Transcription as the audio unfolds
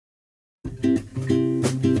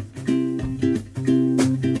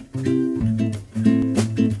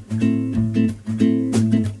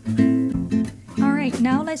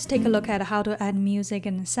let's take a look at how to add music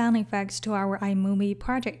and sound effects to our iMovie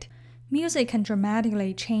project. Music can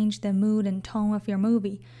dramatically change the mood and tone of your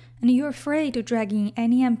movie, and you're free to drag in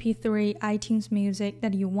any MP3 iTunes music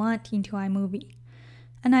that you want into iMovie.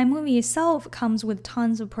 And iMovie itself comes with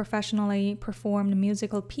tons of professionally performed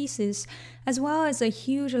musical pieces, as well as a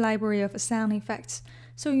huge library of sound effects,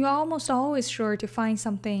 so you're almost always sure to find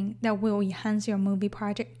something that will enhance your movie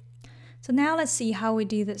project. So now let's see how we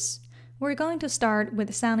do this. We're going to start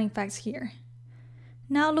with sound effects here.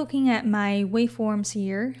 Now looking at my waveforms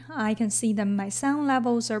here, I can see that my sound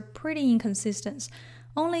levels are pretty inconsistent.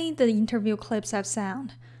 Only the interview clips have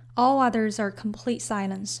sound. All others are complete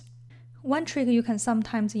silence. One trick you can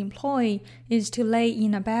sometimes employ is to lay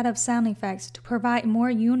in a bed of sound effects to provide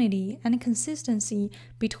more unity and consistency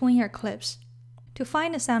between your clips. To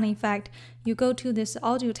find a sound effect, you go to this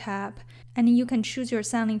Audio tab, and you can choose your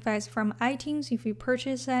sound effects from iTunes if you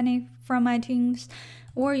purchase any from iTunes,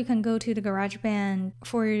 or you can go to the GarageBand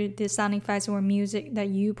for the sound effects or music that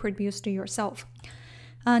you produced yourself.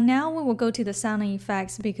 Now we will go to the sound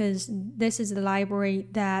effects because this is the library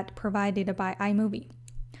that provided by iMovie.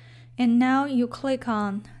 And now you click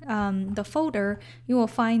on the folder, you will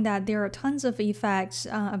find that there are tons of effects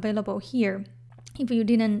available here. If you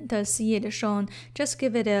didn't see it shown, just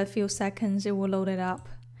give it a few seconds, it will load it up.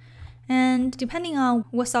 And depending on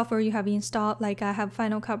what software you have installed, like I have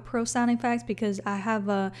Final Cut Pro sound effects because I have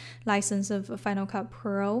a license of Final Cut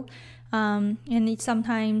Pro. And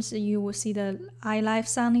sometimes you will see the iLife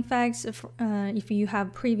sound effects if you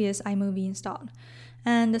have previous iMovie installed.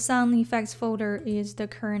 And the sound effects folder is the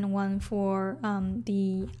current one for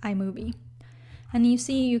the iMovie. And you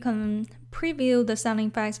see you can preview the sound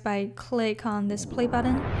effects by click on this play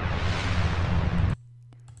button.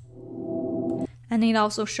 And it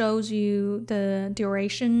also shows you the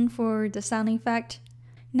duration for the sound effect.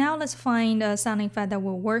 Now let's find a sound effect that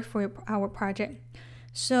will work for our project.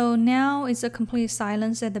 So now it's a complete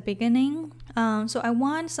silence at the beginning. So I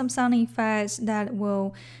want some sound effects that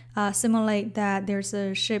will simulate that there's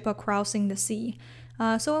a ship crossing the sea.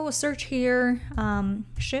 So I will search here,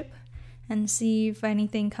 ship, and see if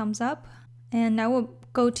anything comes up. And I will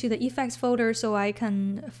go to the effects folder so I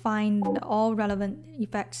can find all relevant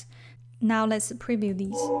effects. Now let's preview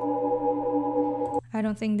these. I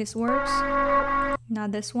don't think this works.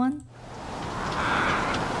 Not this one.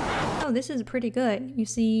 Oh, this is pretty good. You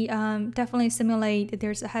see, definitely simulate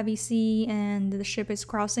there's a heavy sea and the ship is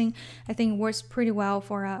crossing. I think it works pretty well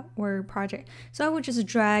for our project. So I will just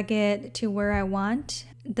drag it to where I want.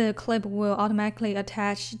 The clip will automatically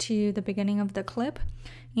attach to the beginning of the clip.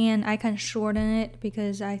 And I can shorten it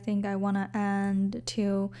because I think I want to end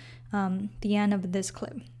to the end of this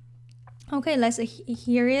clip. Okay, let's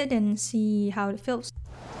hear it and see how it feels.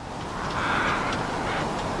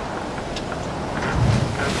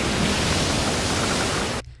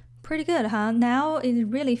 Pretty good, huh? Now it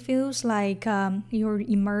really feels like you're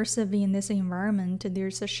immersive in this environment.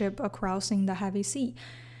 There's a ship crossing the heavy sea.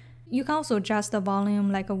 You can also adjust the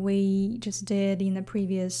volume like we just did in the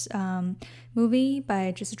previous movie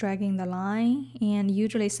by just dragging the line. And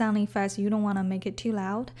usually sound effects, you don't want to make it too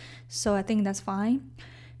loud, so I think that's fine.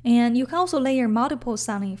 And you can also layer multiple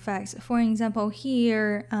sound effects. For example,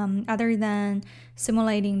 here, other than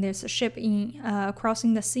simulating this ship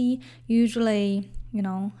crossing the sea, usually, you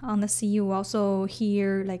know, on the sea you also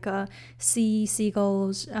hear like a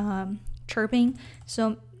seagulls chirping.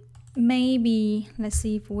 So maybe let's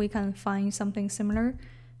see if we can find something similar.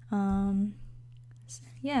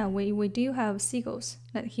 Yeah, we do have seagulls.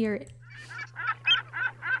 Let's hear it.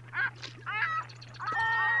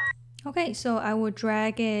 Okay, so I will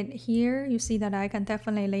drag it here. You see that I can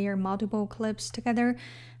definitely layer multiple clips together.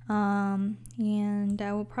 And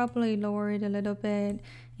I will probably lower it a little bit.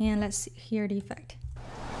 And let's hear the effect.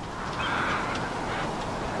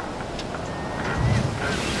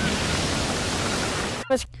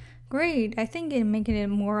 Great, I think it makes it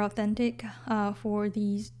more authentic for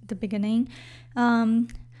the beginning.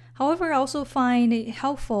 However, I also find it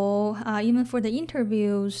helpful, even for the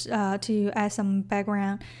interviews, to add some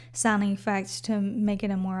background sound effects to make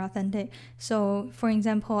it more authentic. So, for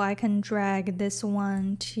example, I can drag this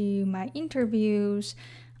one to my interviews,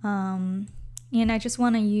 and I just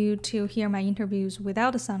want you to hear my interviews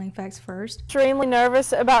without the sound effects first. Extremely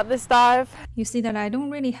nervous about this dive. You see that I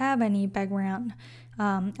don't really have any background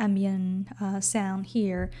ambient sound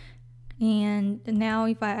here. And now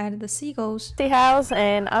if I add the seagulls. House,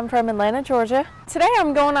 and I'm from Atlanta, Georgia. Today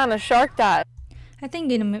I'm going on a shark dive. I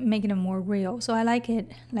think it make it more real. So I like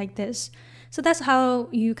it like this. So that's how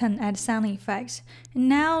you can add sound effects. And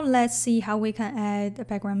now let's see how we can add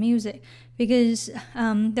background music, because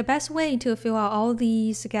the best way to fill out all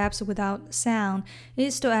these gaps without sound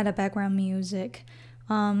is to add a background music.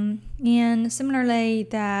 And similarly,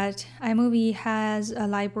 that iMovie has a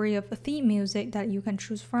library of theme music that you can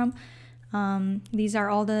choose from. These are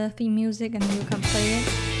all the theme music and you can play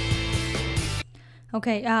it.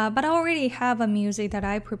 Okay, but I already have a music that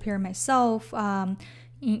I prepared myself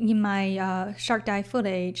in my Shark Dive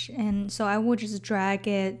footage, and so I will just drag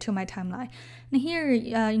it to my timeline. And here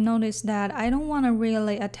you notice that I don't want to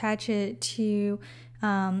really attach it to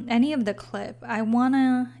any of the clip. I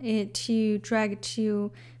want it to drag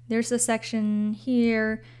to, there's a section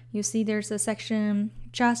here, you see there's a section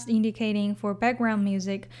just indicating for background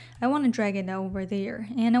music. I want to drag it over there,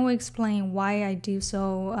 and I will explain why I do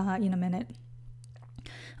so in a minute.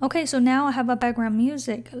 Okay, so now I have a background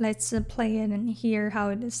music. Let's play it and hear how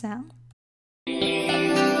it sounds.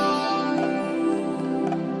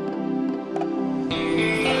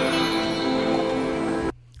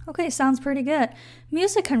 Okay, sounds pretty good.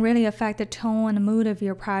 Music can really affect the tone and the mood of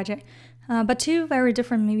your project, but two very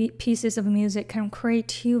different pieces of music can create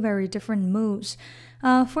two very different moods.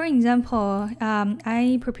 For example,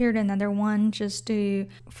 I prepared another one just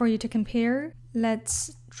for you to compare.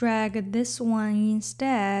 Let's drag this one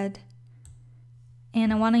instead,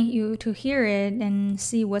 and I want you to hear it and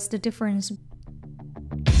see what's the difference.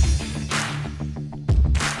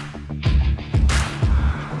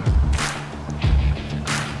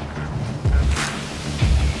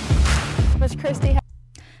 Miss Christy.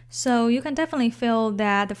 So you can definitely feel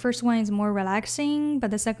that the first one is more relaxing,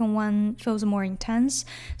 but the second one feels more intense.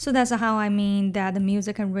 So that's how I mean that the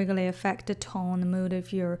music can really affect the tone, the mood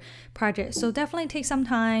of your project. So definitely take some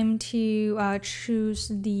time to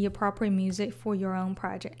choose the appropriate music for your own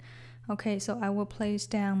project. Okay, so I will place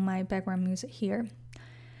down my background music here.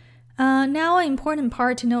 Now an important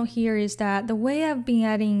part to note here is that the way I've been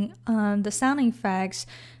adding the sound effects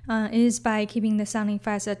is by keeping the sound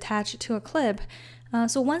effects attached to a clip.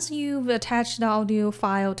 So once you've attached the audio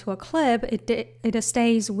file to a clip, it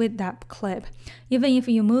stays with that clip, even if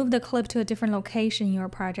you move the clip to a different location in your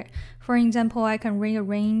project. For example, I can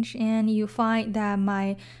rearrange, and you find that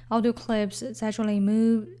my audio clips is actually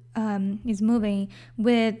moving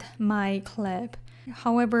with my clip.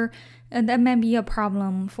 However, that may be a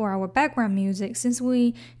problem for our background music, since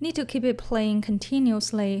we need to keep it playing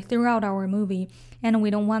continuously throughout our movie, and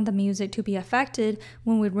we don't want the music to be affected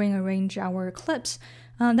when we rearrange our clips.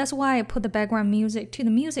 That's why I put the background music to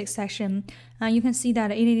the music section. You can see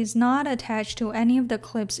that it is not attached to any of the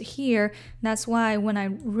clips here. That's why when I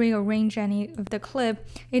rearrange any of the clip,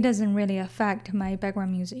 it doesn't really affect my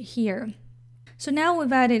background music here. So now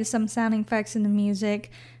we've added some sound effects in the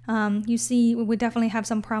music. You see, we definitely have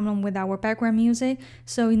some problem with our background music.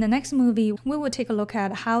 So in the next movie, we will take a look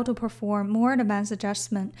at how to perform more advanced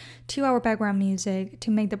adjustment to our background music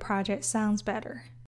to make the project sounds better.